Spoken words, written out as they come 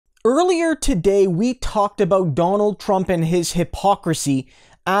Earlier today, we talked about Donald Trump and his hypocrisy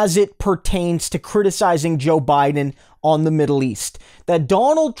as it pertains to criticizing Joe Biden on the Middle East. That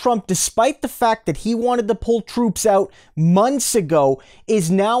Donald Trump, despite the fact that he wanted to pull troops out months ago, is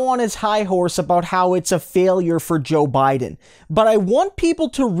now on his high horse about how it's a failure for Joe Biden. But I want people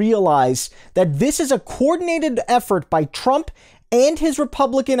to realize that this is a coordinated effort by Trump and his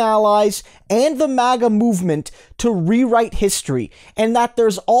Republican allies and the MAGA movement to rewrite history, and that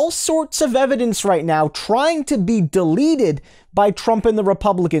there's all sorts of evidence right now trying to be deleted by Trump and the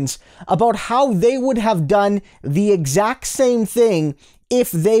Republicans about how they would have done the exact same thing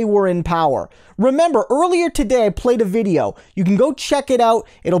if they were in power. Remember, earlier today I played a video. You can go check it out.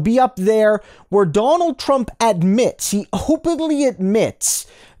 It'll be up there, where Donald Trump he openly admits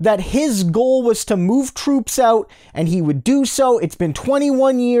that his goal was to move troops out, and he would do so. It's been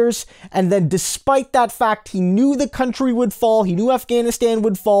 21 years, and then despite that fact, he knew the country would fall. He knew Afghanistan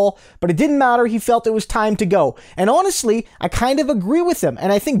would fall, but it didn't matter. He felt it was time to go. And honestly, I kind of agree with him,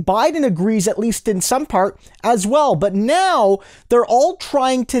 and I think Biden agrees, at least in some part, as well. But now they're all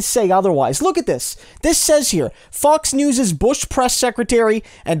trying to say otherwise. Look at this. This says here, Fox News' Bush press secretary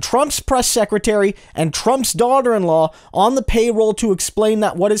and Trump's press secretary and Trump's daughter-in-law on the payroll to explain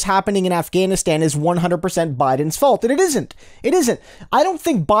that what is happening in Afghanistan is 100% Biden's fault. And it isn't. It isn't. I don't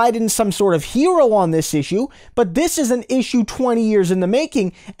think Biden's some sort of hero on this issue, but this is an issue 20 years in the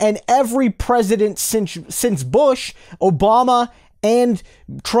making, and every president since Bush, Obama, and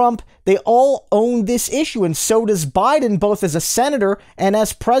Trump, they all own this issue, and so does Biden, both as a senator and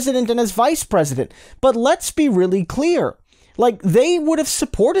as president and as vice president. But let's be really clear. They would have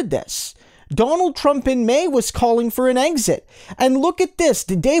supported this. Donald Trump in May was calling for an exit. And look at this.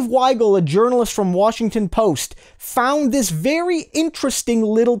 Dave Weigel, a journalist from Washington Post, found this very interesting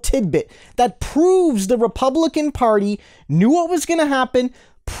little tidbit that proves the Republican Party knew what was going to happen,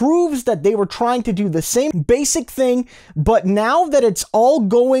 proves that they were trying to do the same basic thing, but now that it's all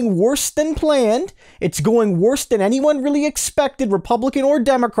going worse than planned, it's going worse than anyone really expected, Republican or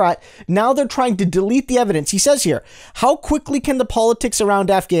Democrat, now they're trying to delete the evidence. He says here, how quickly can the politics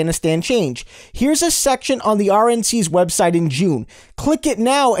around Afghanistan change? Here's a section on the RNC's website in June. Click it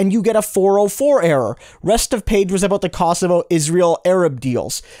now and you get a 404 error. Rest of page was about the Kosovo-Israel-Arab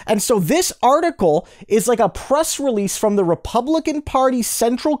deals. And so this article is like a press release from the Republican Party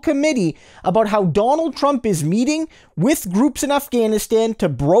Central Committee about how Donald Trump is meeting with groups in Afghanistan to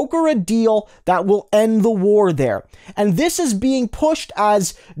broker a deal that will end the war there. And this is being pushed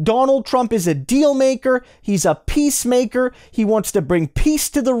as Donald Trump is a deal maker, he's a peacemaker, he wants to bring peace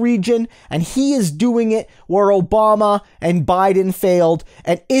to the region, and he is doing it where Obama and Biden failed.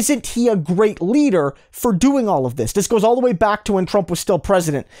 And isn't he a great leader for doing all of this? This goes all the way back to when Trump was still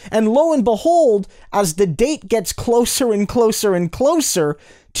president. And lo and behold, as the date gets closer and closer and closer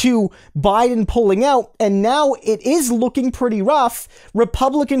to Biden pulling out, and now it is looking pretty rough,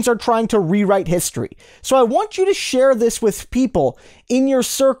 Republicans are trying to rewrite history. So I want you to share this with people in your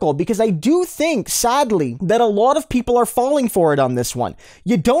circle, because I do think, sadly, that a lot of people are falling for it on this one.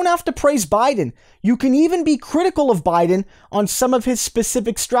 You don't have to praise Biden. You can even be critical of Biden on some of his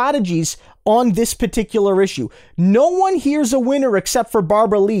specific strategies on this particular issue. No one here's a winner except for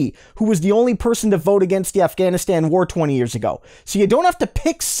Barbara Lee, who was the only person to vote against the Afghanistan war 20 years ago. So you don't have to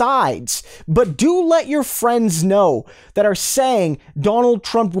pick sides, but do let your friends know that are saying Donald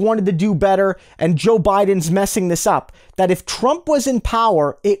Trump wanted to do better and Joe Biden's messing this up, that if Trump was in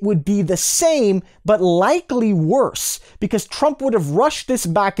power, it would be the same, but likely worse, because Trump would have rushed this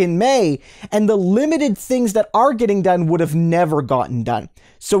back in May, and the limited things that are getting done would have never gotten done.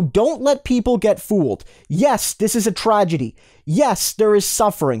 So don't let people get fooled. Yes, this is a tragedy. Yes, there is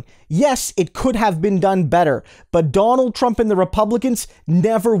suffering. Yes, it could have been done better, but Donald Trump and the Republicans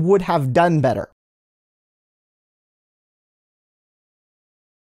never would have done better.